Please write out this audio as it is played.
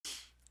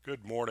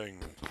Good morning,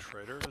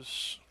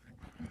 traders.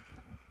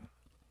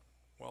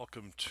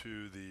 Welcome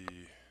to the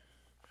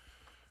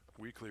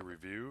weekly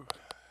review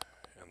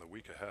and the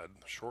week ahead,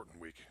 the shortened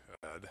week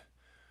ahead,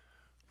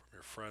 from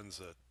your friends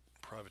at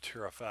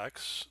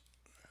PrivateerFX.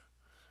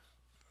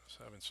 I was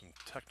having some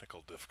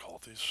technical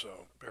difficulties,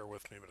 so bear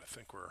with me, but I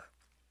think we're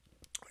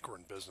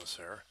in business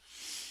here.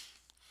 If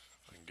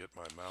I can get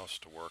my mouse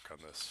to work on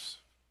this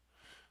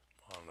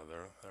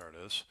monitor, there it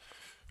is.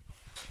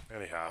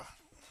 Anyhow,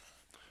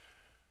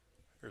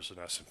 here's an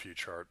S&P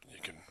chart. You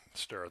can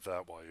stare at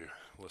that while you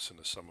listen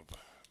to some of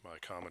my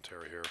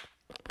commentary here.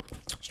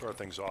 Start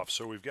things off.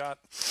 So we've got,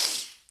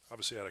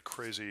 obviously had a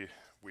crazy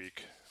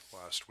week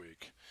last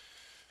week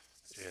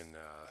in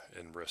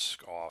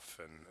risk off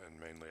and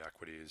mainly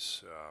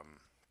equities.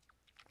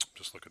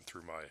 Just looking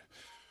through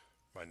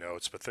my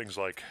notes, but things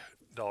like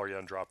dollar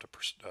yen dropped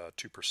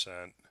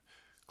 2%,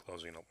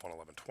 closing at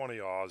 111.20.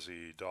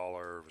 Aussie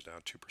dollar was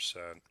down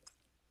 2%.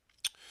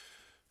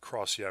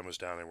 Cross yen was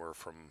down anywhere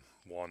from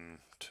 1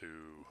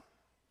 to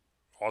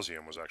Aussie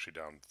yen was actually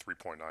down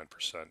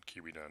 3.9%.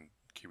 Kiwi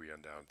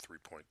yen down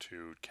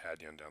 3.2.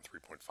 CAD yen down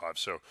 3.5.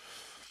 So,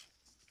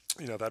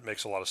 you know, that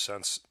makes a lot of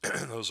sense.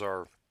 Those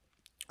are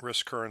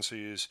risk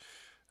currencies.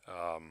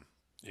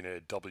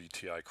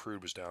 WTI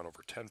crude was down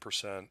over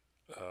 10%,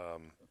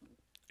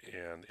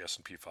 and the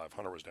S&P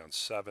 500 was down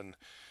 7.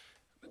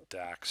 The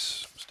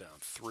DAX was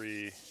down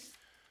 3.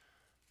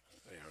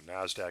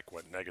 NASDAQ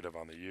went negative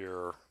on the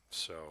year.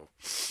 So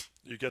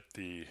you get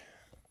the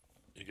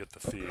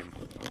theme.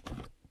 Bear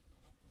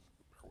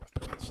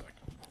with me one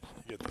second.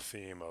 You get the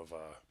theme of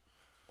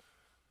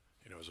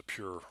as a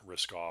pure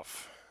risk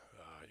off.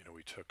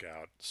 We took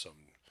out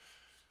some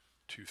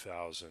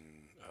 2,000. I'm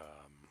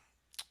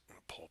going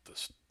to pull up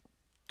this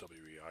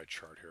WEI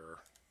chart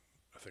here.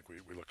 I think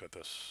we looked at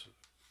this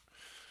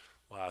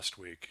last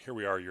week. Here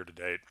we are year to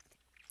date.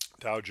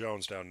 Dow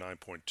Jones down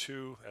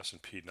 9.2,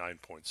 S&P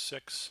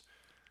 9.6,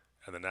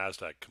 and the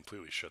NASDAQ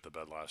completely shit the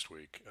bed last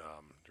week.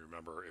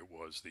 Remember, it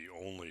was the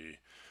only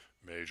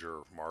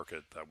major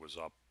market that was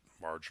up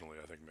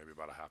marginally, I think maybe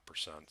about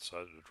 0.5%. So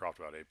it dropped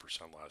about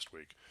 8% last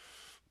week.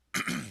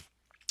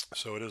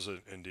 So it is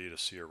indeed a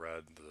sea of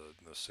red.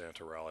 The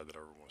Santa rally that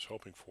everyone was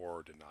hoping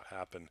for did not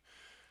happen.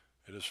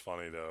 It is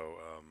funny though,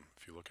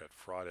 if you look at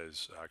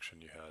Friday's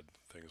action, you had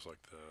things like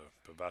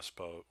the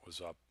Vespa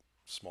was up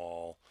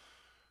small.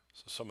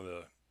 So some of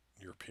the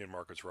European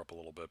markets were up a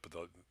little bit, but I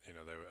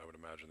would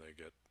imagine they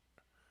get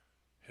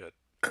hit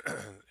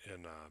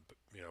in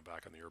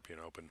back in the European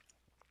Open.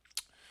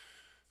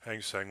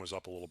 Hang Seng was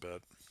up a little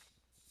bit,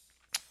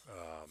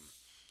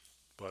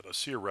 but a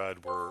sea of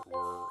red. We're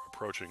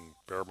approaching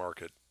bear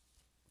market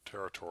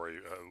territory,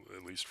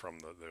 at least from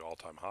the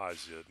all-time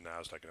highs. The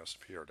NASDAQ and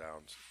S&P are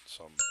down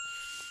some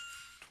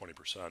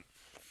 20%.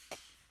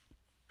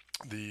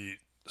 The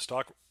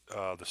stock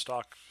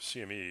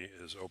CME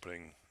is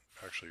opening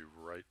actually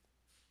right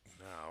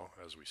now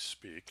as we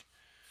speak.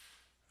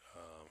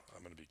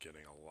 I'm going to be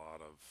getting a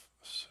lot of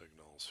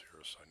signals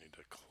here, so I need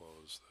to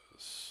close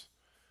this.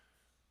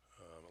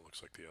 It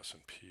looks like the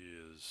S&P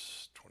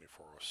is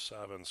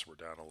 2407, so we're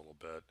down a little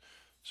bit.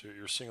 So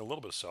you're seeing a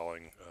little bit of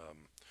selling.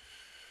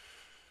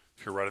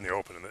 If you're right in the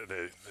open, and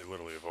they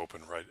literally have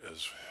opened right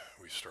as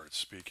we started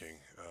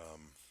speaking.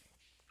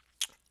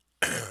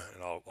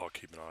 And I'll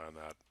keep an eye on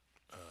that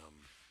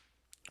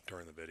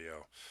during the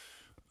video.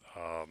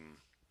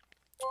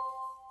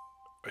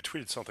 I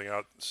tweeted something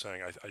out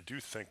saying I do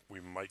think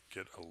we might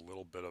get a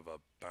little bit of a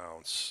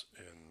bounce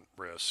in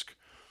risk.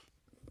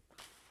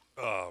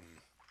 There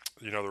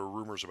were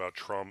rumors about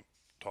Trump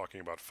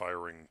talking about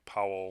firing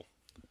Powell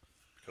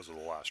because of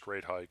the last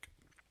rate hike.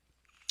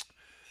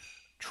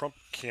 Trump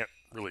can't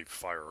really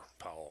fire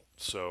Powell.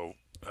 So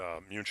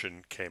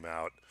Mnuchin came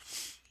out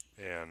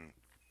and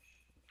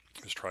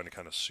is trying to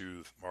kind of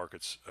soothe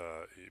markets.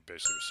 He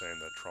basically was saying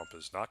that Trump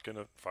is not going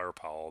to fire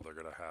Powell. They're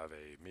going to have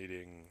a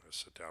meeting, a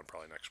sit down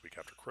probably next week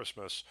after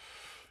Christmas,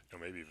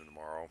 maybe even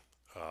tomorrow.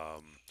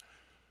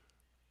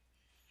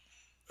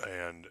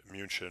 And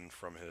Mnuchin,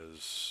 from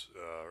his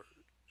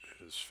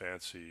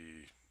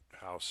fancy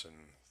house in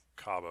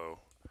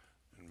Cabo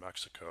in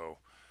Mexico,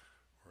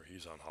 where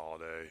he's on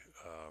holiday,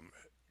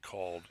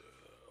 called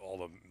all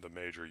the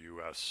major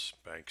U.S.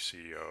 bank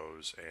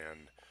CEOs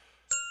and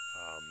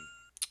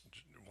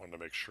wanted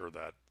to make sure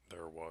that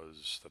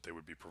they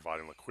would be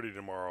providing liquidity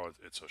tomorrow.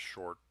 It's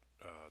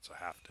a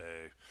half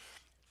day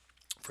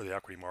for the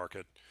equity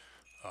market,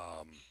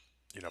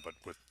 but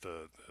with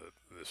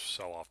this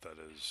sell-off that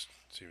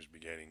seems to be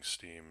gaining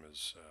steam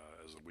as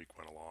the week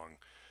went along,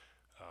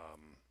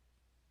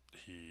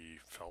 he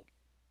felt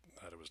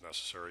that it was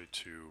necessary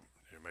to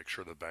make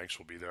sure the banks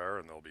will be there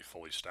and they'll be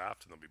fully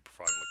staffed and they'll be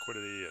providing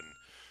liquidity, and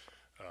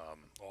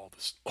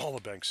all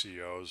the bank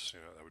CEOs,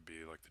 that would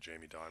be like the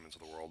Jamie Dimons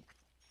of the world,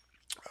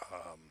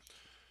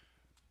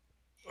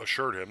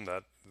 assured him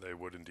that they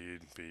would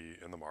indeed be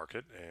in the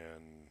market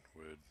and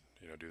would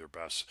do their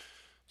best.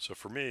 So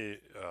for me,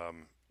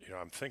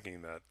 I'm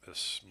thinking that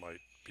this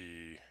might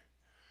be,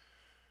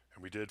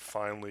 and we did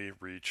finally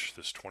reach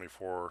this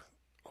 24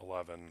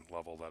 11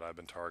 level that I've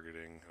been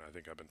targeting, and I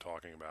think I've been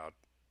talking about,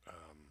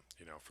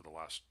 for the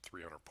last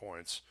 300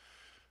 points.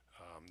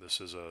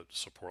 This is a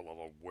support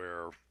level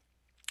where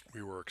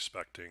we were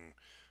expecting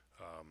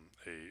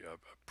a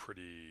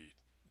pretty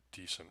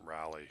decent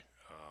rally.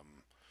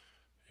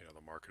 The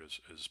market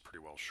is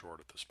pretty well short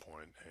at this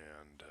point,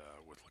 and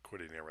with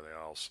liquidity and everything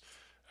else,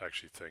 I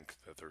actually think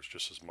that there's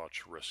just as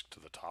much risk to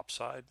the top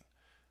side.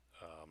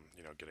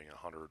 Getting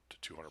a 100 to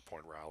 200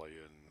 point rally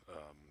in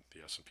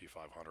the S&P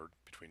 500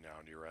 between now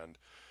and year end,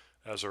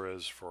 as there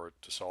is for it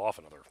to sell off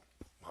another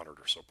 100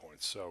 or so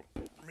points. So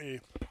for me,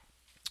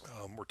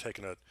 we're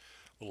taking a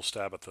little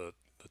stab at the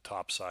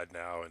top side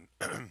now, and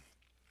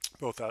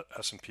both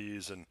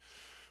S&Ps, and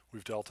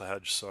we've delta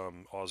hedged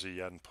some Aussie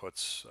yen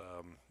puts.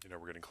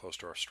 We're getting close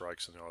to our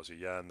strikes in the Aussie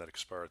yen that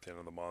expire at the end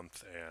of the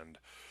month, and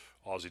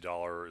Aussie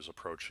dollar is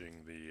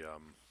approaching the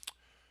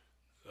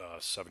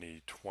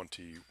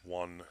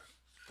 70.21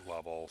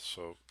 level.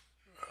 So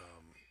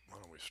why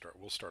don't we start?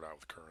 We'll start out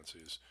with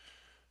currencies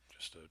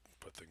just to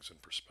put things in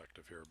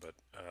perspective here. But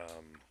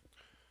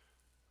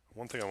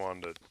one thing I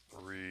wanted to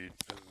read,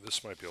 and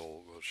this might be a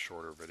little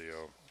shorter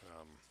video.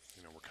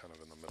 We're kind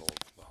of in the middle of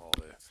the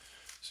holiday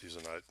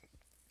season. I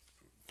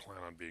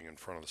plan on being in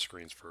front of the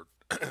screens for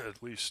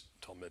at least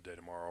till midday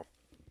tomorrow.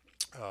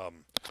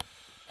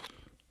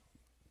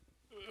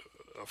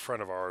 A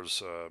friend of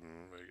ours, a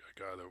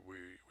guy that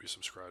we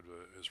subscribe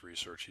to his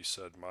research, he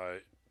said,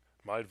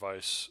 my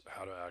advice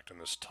how to act in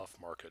this tough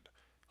market: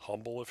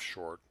 humble if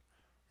short,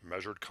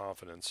 measured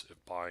confidence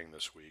if buying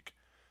this week,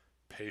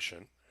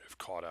 patient if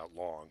caught out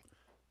long,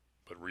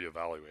 but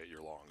reevaluate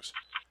your longs,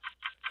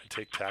 and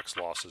take tax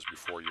losses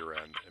before year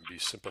end, and be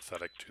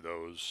sympathetic to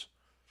those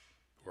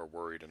who are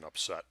worried and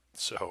upset.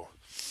 So,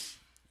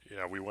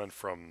 we went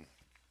from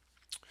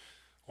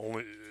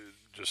only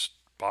just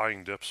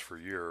buying dips for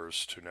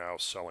years to now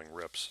selling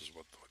rips, is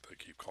what they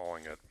keep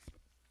calling it.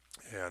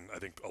 And I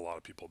think a lot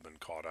of people have been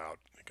caught out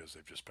because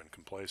they've just been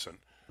complacent.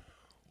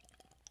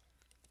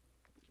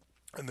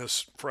 And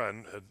this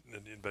friend had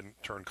been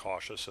turned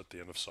cautious at the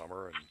end of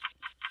summer and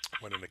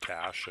went into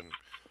cash, and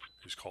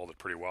he's called it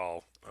pretty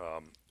well.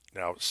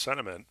 Now,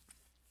 sentiment,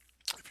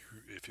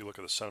 if you look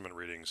at the sentiment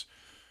readings,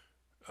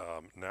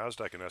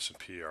 NASDAQ and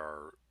S&P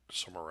are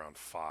somewhere around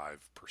 5%,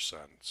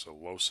 so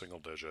low single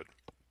digit.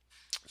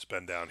 It's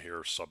been down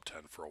here sub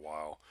 10 for a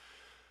while.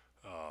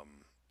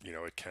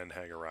 It can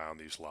hang around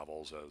these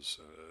levels as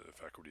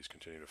if equities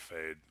continue to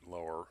fade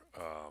lower.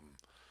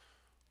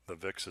 The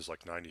VIX is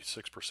like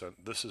 96%.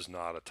 This is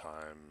not a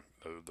time,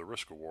 the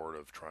risk reward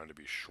of trying to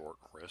be short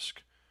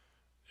risk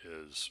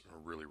is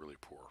really, really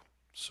poor.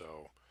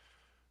 So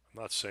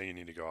I'm not saying you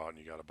need to go out and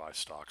you got to buy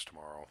stocks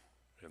tomorrow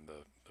in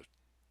the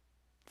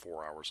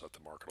 4 hours that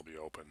the market will be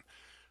open,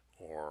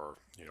 or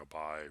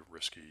buy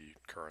risky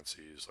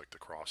currencies like the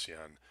cross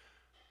yen.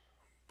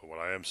 But what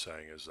I am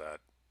saying is that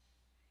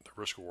the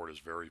risk reward is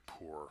very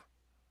poor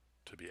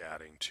to be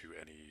adding to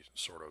any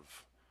sort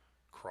of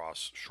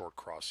short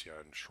cross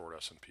yen, short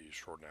S&P,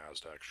 short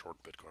NASDAQ,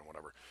 short Bitcoin,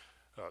 whatever.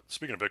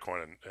 Speaking of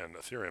Bitcoin and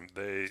Ethereum,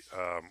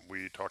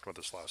 we talked about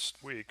this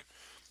last week.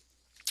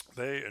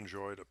 They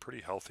enjoyed a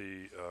pretty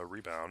healthy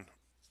rebound.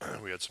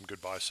 We had some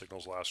good buy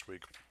signals last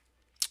week,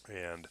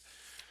 and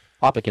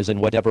topic is in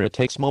whatever it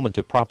takes moment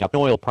to prop up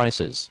oil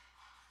prices.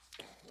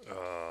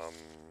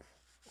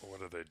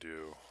 What did they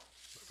do?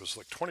 It was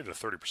like 20 to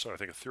 30%. I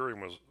think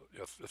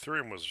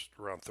Ethereum was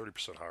around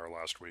 30% higher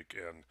last week,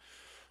 and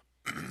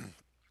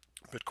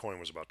Bitcoin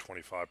was about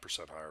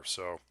 25% higher.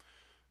 So,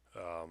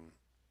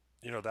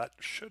 that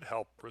should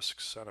help risk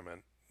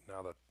sentiment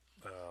now that,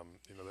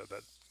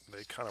 that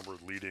they kind of were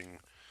leading.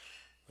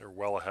 They're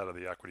well ahead of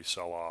the equity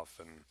sell-off,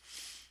 and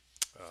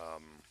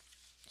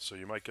so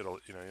you might get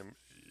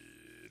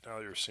now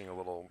you're seeing a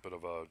little bit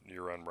of a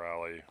year-end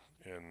rally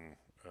in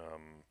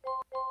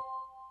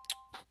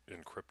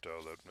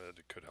crypto that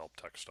could help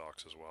tech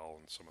stocks as well,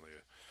 and some of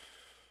the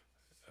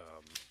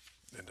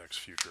index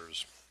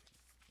futures.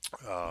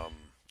 Why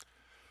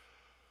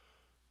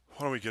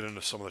don't we get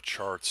into some of the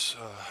charts?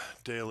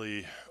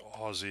 Daily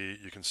Aussie,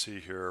 you can see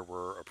here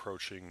we're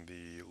approaching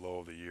the low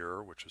of the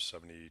year, which is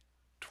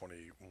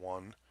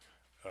 70.21.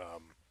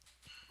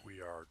 We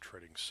are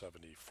trading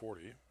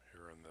 70.40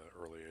 here in the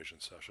early Asian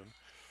session.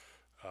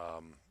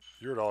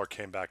 Euro dollar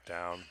came back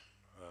down.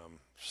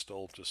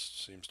 Still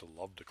just seems to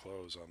love to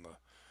close on the,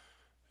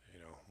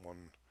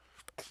 one.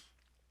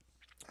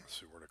 Let's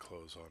see where to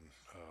close on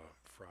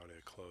Friday.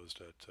 It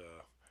closed at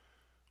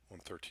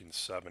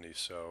 113.70.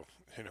 So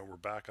we're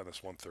back on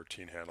this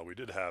 113 handle. We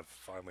did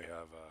finally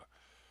have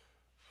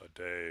a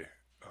day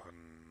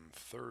on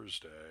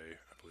Thursday,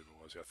 I believe it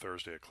was. Yeah,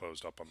 Thursday it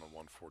closed up on the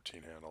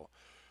 114 handle.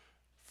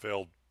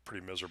 Failed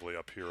pretty miserably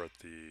up here at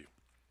the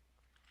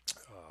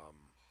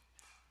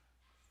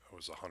it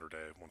was a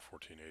 100-day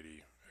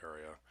 114.80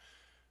 area.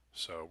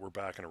 So we're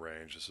back in a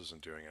range. This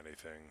isn't doing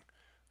anything.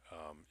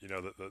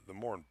 The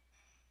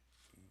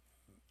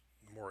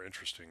more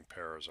interesting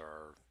pairs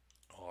are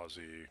Aussie,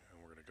 and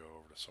we're going to go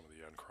over to some of the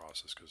yen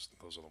crosses because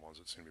those are the ones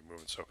that seem to be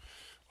moving. So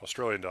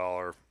Australian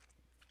dollar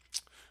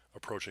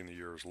approaching the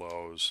year's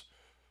lows.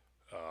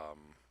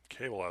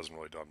 Cable hasn't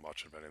really done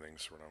much of anything,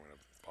 so we're not going to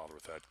bother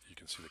with that. You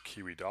can see the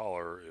Kiwi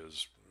dollar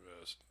is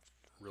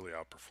really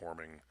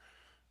outperforming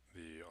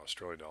the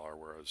Australian dollar,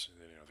 whereas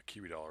the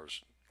Kiwi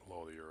dollar's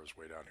low of the year is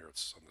way down here.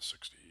 It's on the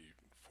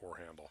 64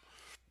 handle.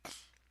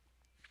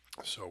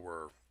 So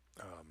we're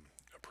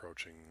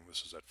approaching.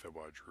 This is that fib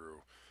I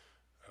drew.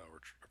 We're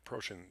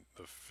approaching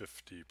the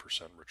 50%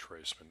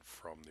 retracement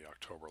from the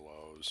October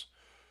lows.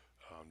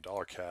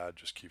 Dollar CAD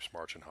just keeps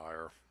marching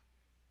higher.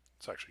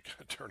 It's actually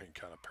kind of turning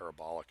kind of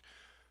parabolic.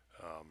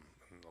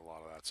 And a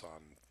lot of that's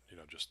on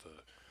just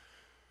the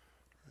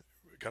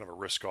kind of a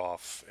risk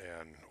off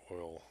and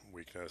oil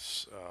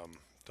weakness.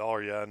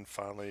 Dollar yen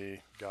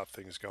finally got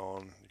things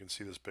going. You can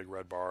see this big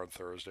red bar on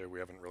Thursday. We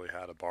haven't really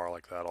had a bar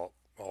like that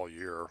all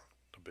year,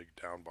 a big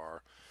down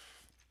bar.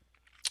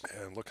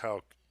 And look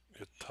how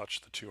it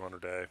touched the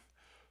 200-day.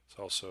 It's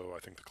also, I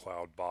think, the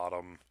cloud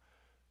bottom.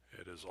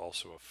 It is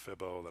also a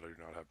Fibo that I do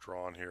not have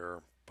drawn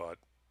here, but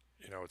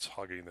it's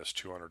hugging this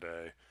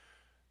 200-day.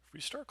 If we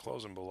start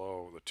closing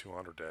below the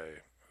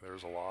 200-day,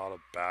 there's a lot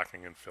of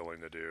backing and filling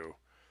to do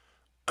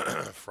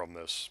from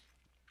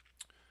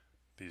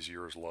these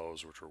year's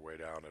lows, which are way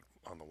down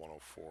on the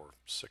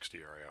 104.60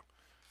 area.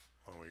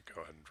 Why don't we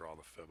go ahead and draw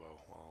the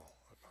Fibo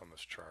on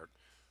this chart?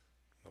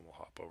 Then we'll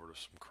hop over to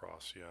some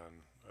cross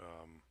yen.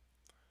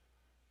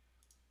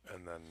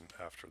 And then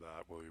after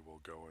that, we will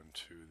go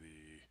into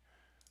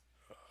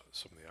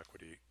some of the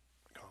equity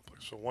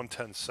complex. So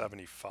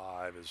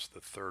 110.75 is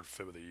the third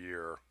fib of the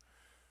year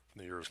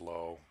from the year's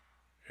low,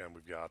 and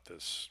we've got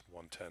this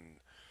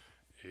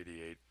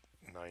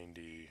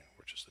 110.8890,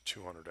 which is the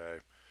 200-day.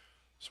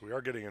 So we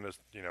are getting into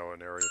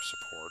an area of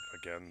support.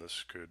 Again,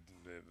 this could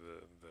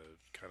the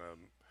kind of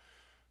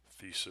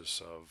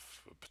thesis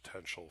of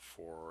potential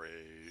for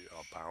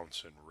a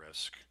bounce in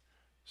risk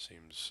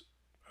seems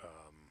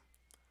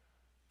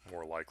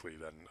more likely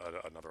than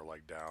another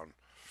leg down.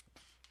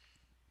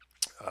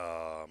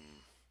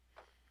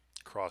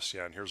 Cross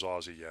yen, here's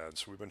Aussie yen.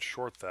 So we've been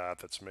short that.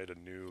 That's made a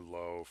new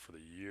low for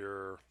the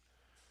year.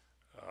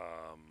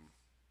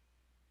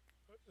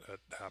 That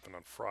happened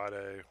on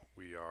Friday.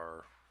 We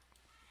are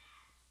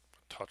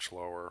a touch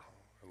lower,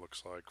 it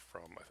looks like,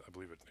 from, I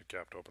believe it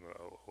gapped open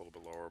a little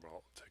bit lower, but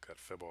I'll take that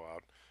Fibo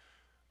out.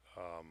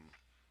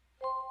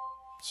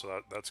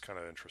 So that's kind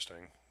of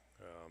interesting.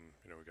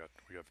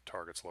 We have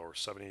targets lower.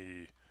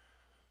 70.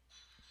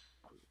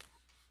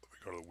 We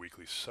go to the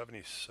weekly.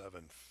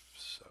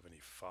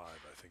 77.75,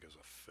 I think, is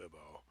a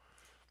Fibo.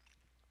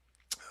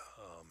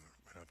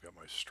 And I've got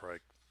my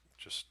strike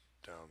just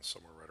down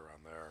somewhere right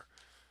around there.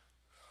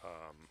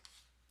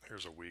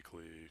 Here's a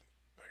weekly.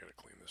 I gotta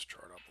clean this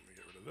chart up. Let me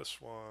get rid of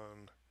this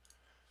one.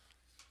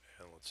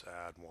 And let's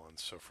add one.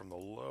 So from the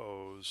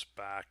lows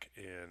back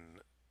in,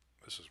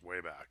 this is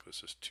way back.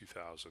 This is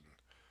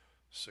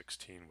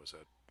 2016 was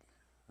that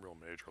real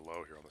major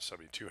low here on the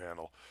 72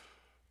 handle.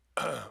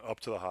 Up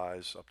to the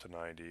highs, up to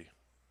 90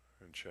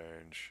 and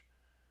change.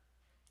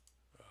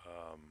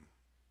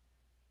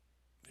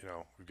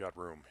 We've got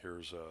room.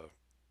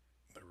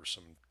 There were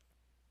some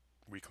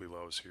weekly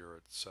lows here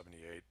at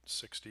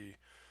 78.60.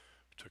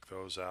 Took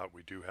those out.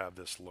 We do have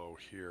this low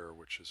here,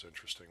 which is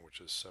interesting, which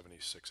is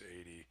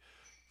 76.80,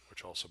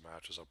 which also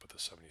matches up with the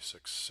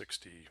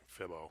 76.60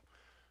 Fibo.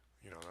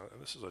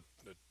 And this is a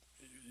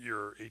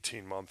year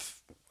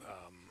 18-month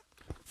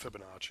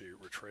Fibonacci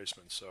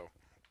retracement. So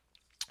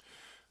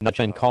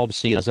Nugent called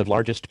Cia's of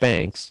largest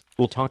banks.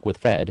 We'll talk with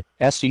Fed,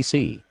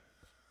 SEC.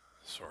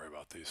 Sorry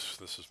about these.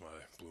 This is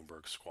my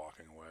Bloomberg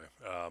squawking away.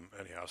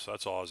 Anyhow, so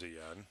that's Aussie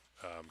yen.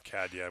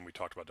 CAD yen, we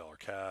talked about dollar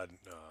CAD.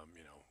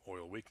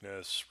 Oil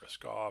weakness,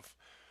 risk off.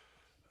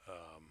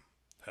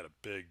 Had a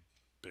big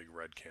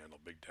red candle,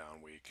 big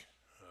down week.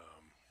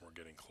 We're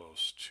getting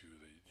close to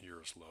the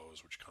year's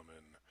lows, which come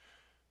in,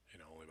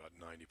 only about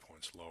 90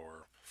 points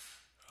lower.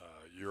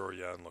 Euro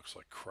yen looks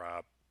like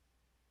crap,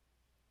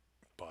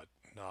 but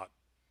not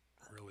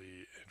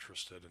really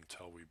interested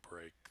until we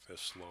break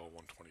this low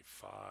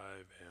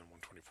 125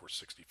 and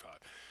 124.65.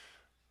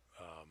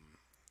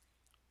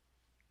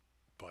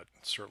 But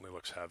certainly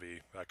looks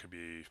heavy. That could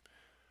be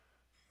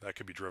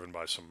driven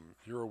by some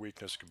euro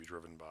weakness. It could be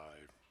driven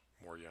by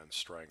more yen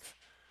strength.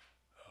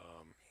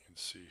 You can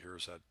see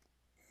here's that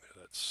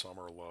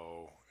summer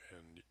low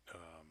in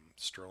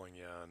sterling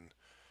yen.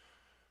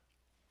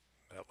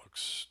 That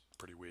looks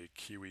pretty weak.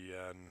 Kiwi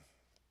yen,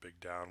 big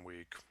down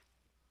week.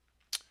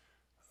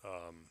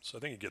 So I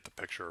think you get the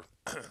picture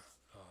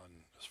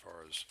on as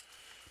far as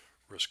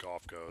risk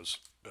off goes.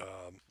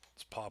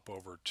 Let's pop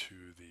over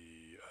to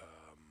the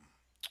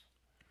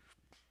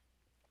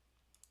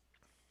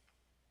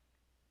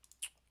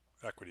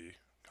equity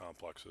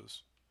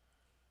complexes.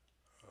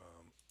 I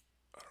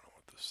don't know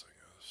what this thing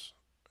is.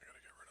 I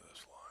gotta get rid of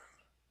this line.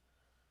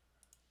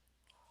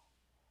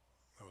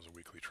 That was a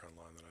weekly trend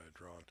line that I had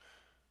drawn.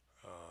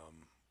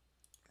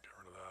 Get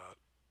rid of that.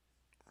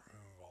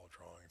 Remove all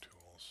drawing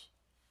tools.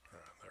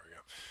 There we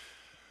go.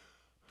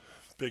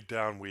 Big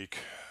down week.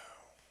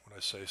 When I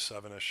say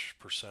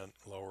 7-ish%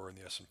 lower in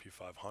the S&P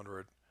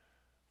 500,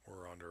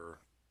 we're under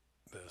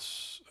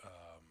this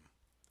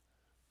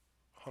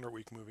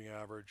 100-week moving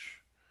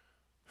average.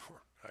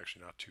 We're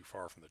actually not too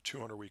far from the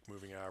 200-week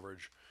moving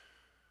average.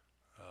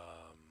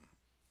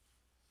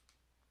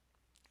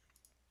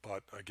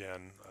 But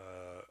again,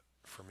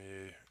 for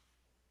me,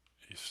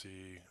 you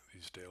see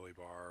these daily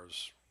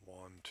bars,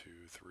 1,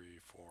 2, 3,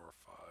 4,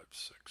 5,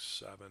 6,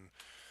 7.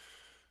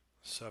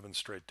 7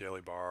 straight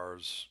daily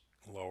bars,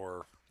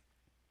 lower.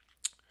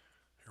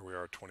 Here we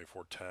are at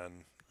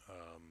 24.10.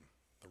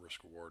 The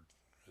risk reward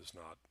is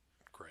not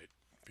great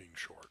being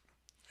short.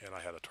 And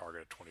I had a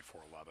target at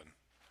 24.11.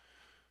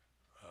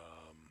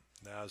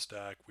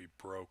 NASDAQ, we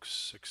broke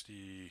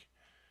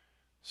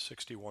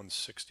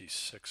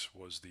 61.66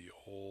 was the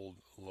old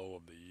low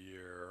of the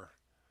year.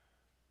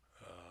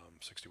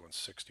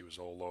 61.60 was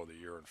the old low of the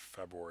year in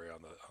February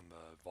on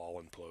the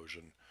vol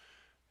implosion,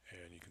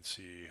 and you can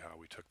see how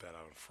we took that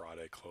out on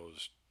Friday,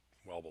 closed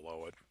well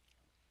below it.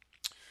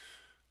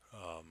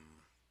 How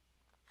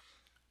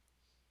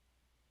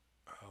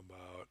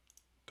about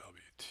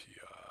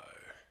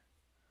WTI,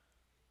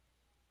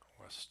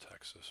 West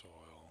Texas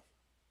oil?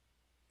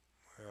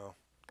 Well,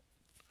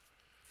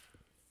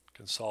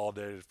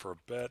 consolidated for a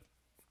bit,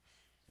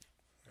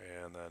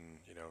 and then,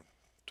 you know,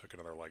 took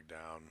another leg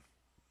down.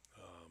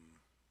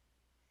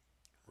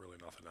 Really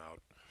nothing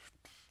out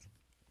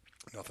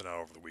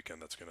over the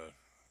weekend that's going to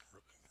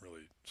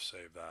really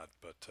save that.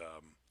 But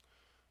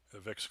the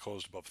VIX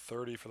closed above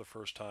 30 for the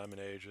first time in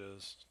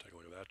ages. Let's take a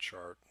look at that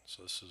chart.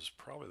 So this is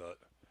probably might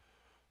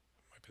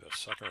be the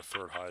second or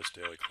third highest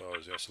daily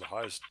close. Yeah, so the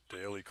highest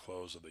daily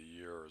close of the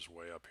year is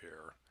way up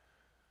here.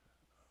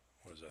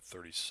 What is that,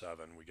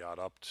 37? We got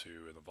up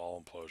to, in the vol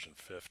implosion,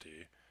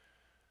 50.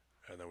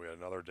 And then we had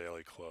another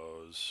daily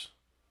close,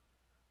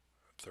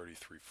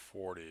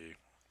 33.40.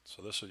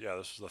 So this is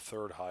the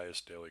third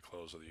highest daily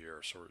close of the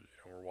year. So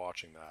we're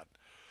watching that.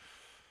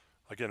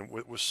 Again,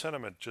 with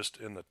sentiment just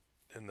in the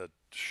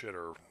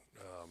shitter,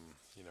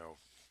 you know,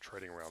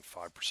 trading around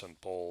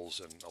 5% bulls,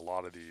 and a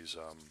lot of these,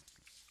 a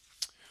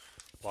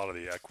lot of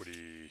the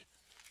equity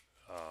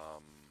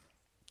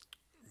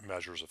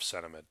measures of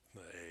sentiment,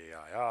 the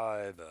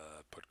AII,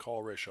 the put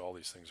call ratio, all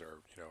these things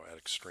are, you know, at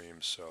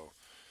extremes. So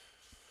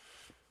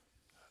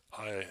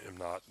I am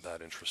not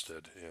that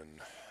interested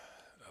in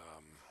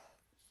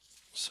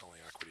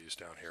selling equities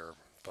down here,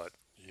 but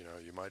you know,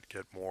 you might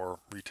get more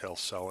retail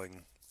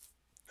selling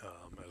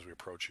as we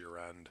approach year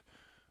end.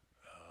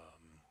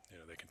 You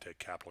know, they can take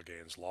capital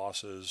gains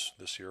losses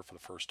this year for the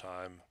first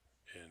time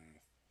in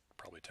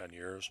probably 10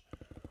 years.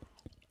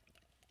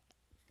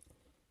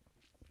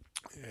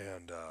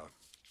 And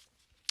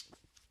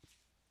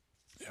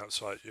yeah,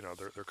 so you know,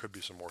 there could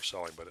be some more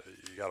selling, but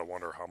you got to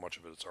wonder how much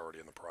of it is already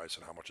in the price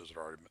and how much has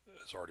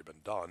already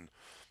been done,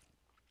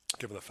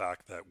 given the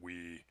fact that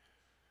we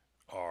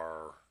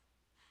are,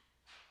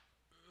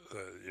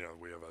 you know,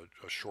 we have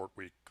a short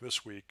week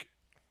this week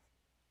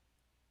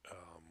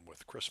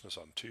with Christmas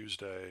on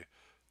Tuesday,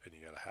 and you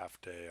got a half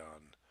day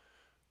on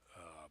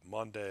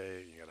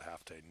Monday, you got a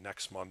half day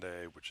next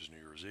Monday, which is New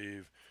Year's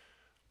Eve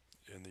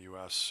in the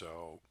U.S.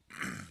 So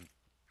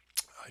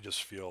I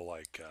just feel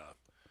like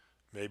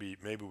maybe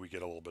we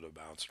get a little bit of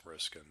bounce and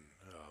risk, and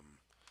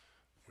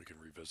we can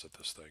revisit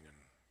this thing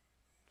and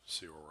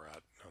see where we're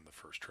at on the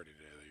first trading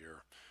day of the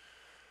year.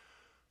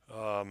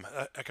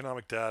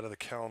 Economic data, the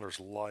calendar's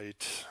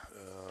light.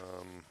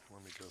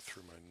 Let me go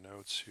through my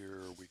notes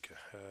here. Week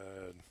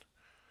ahead.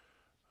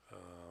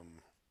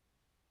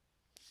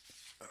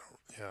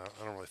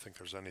 I don't really think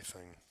there's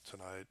anything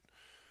tonight.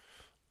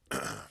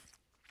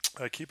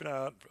 Keep an eye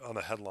out on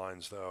the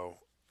headlines, though.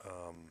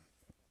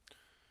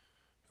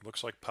 It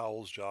looks like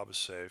Powell's job is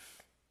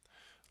safe.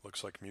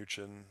 Looks like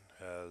Mnuchin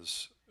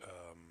has,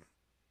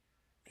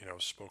 you know,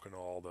 spoken to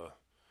all the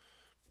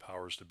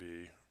powers to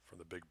be from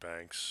the big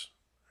banks,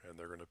 and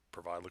they're going to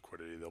provide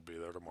liquidity. They'll be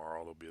there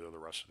tomorrow. They'll be there the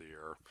rest of the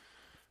year.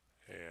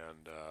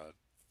 And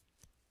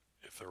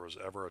if there was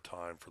ever a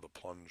time for the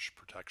plunge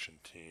protection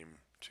team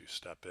to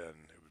step in,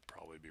 it would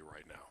probably be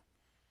right now.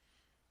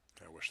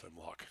 I wish them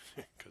luck,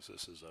 because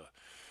this is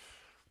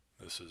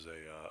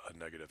a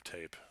negative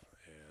tape,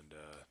 and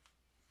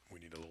we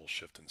need a little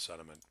shift in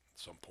sentiment at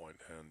some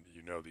point. And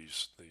you know,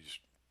 this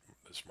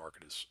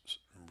market is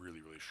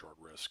really short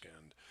risk,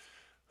 and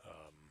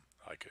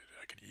I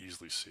could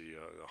easily see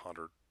a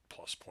 100+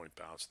 point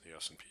bounce in the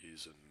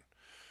S&Ps, and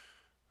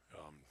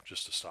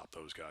just to stop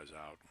those guys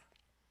out.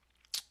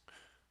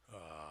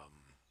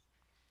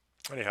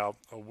 Anyhow,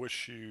 I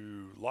wish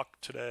you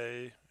luck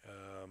today.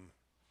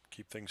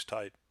 Keep things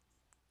tight.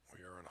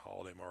 We are in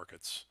holiday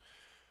markets,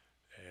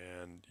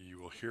 and you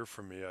will hear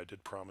from me. I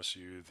did promise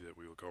you that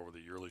we will go over the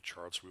yearly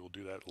charts. We will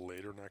do that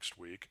later next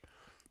week,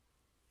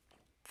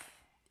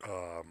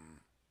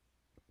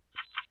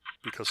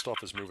 because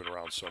stuff is moving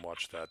around so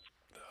much that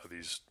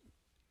these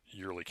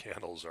yearly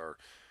candles are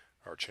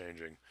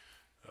changing.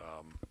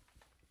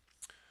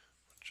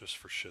 Just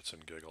for shits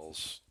and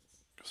giggles,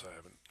 because I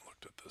haven't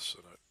looked at this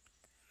in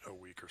a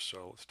week or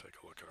so, let's take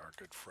a look at our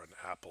good friend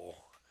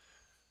Apple,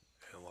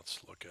 and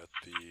let's look at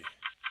the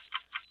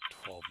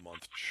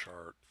 12-month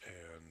chart,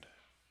 and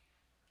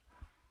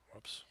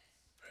whoops,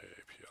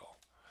 AAPL.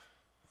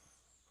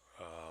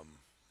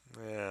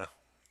 Yeah,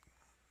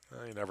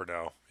 you never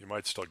know. You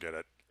might still get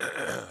it.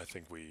 I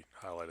think we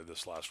highlighted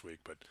this last week,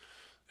 but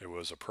it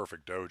was a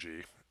perfect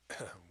doji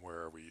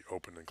where we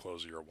opened and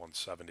closed the year at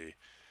 170,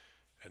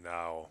 and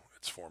now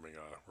it's forming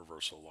a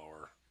reversal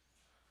lower.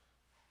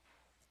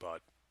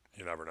 But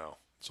you never know.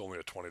 It's only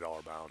a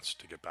 $20 bounce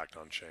to get back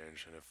to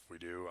unchanged, and if we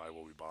do, I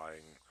will be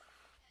buying,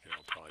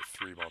 probably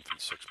 3-month and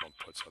 6-month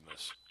puts on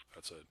this.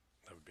 That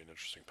would be an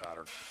interesting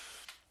pattern.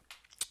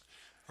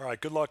 All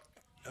right, good luck.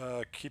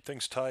 Keep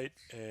things tight,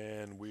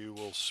 and we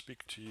will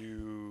speak to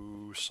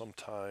you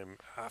sometime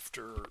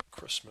after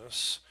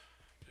Christmas,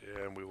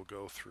 and we will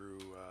go through,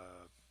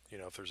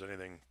 if there's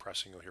anything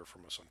pressing, you'll hear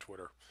from us on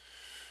Twitter.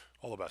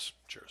 All the best.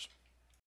 Cheers.